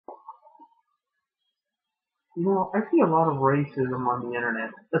I see a lot of racism on the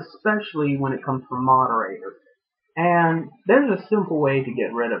internet, especially when it comes from moderators. And there's a simple way to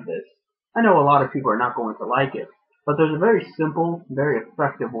get rid of this. I know a lot of people are not going to like it, but there's a very simple, very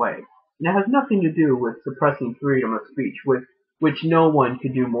effective way. And it has nothing to do with suppressing freedom of speech, with which no one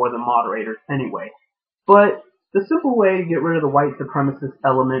could do more than moderators anyway. But the simple way to get rid of the white supremacist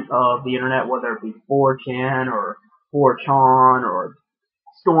element of the internet, whether it be 4chan or 4chan or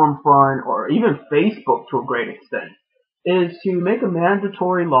Stormfront or even Facebook to a great extent, is to make a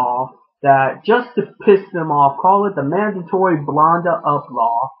mandatory law that just to piss them off, call it the mandatory blonda up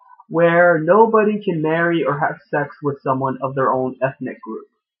law, where nobody can marry or have sex with someone of their own ethnic group.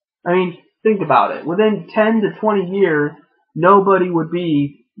 I mean, think about it. Within 10 to 20 years, nobody would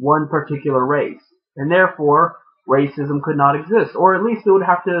be one particular race. And therefore, racism could not exist. Or at least it would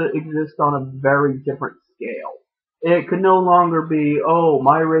have to exist on a very different scale. It could no longer be, oh,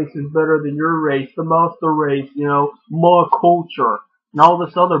 my race is better than your race, the master race, my culture, and all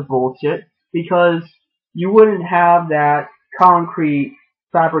this other bullshit, because you wouldn't have that concrete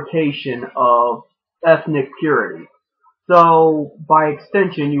fabrication of ethnic purity. So, by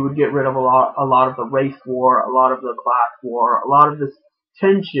extension, you would get rid of a lot of the race war, a lot of the class war, a lot of this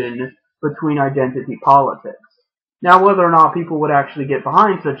tension between identity politics. Now, whether or not people would actually get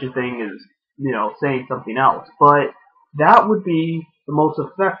behind such a thing is, saying something else. But that would be the most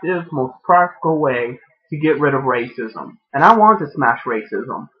effective, most practical way to get rid of racism. And I want to smash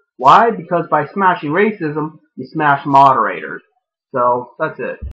racism. Why? Because by smashing racism, you smash moderators. So, that's it.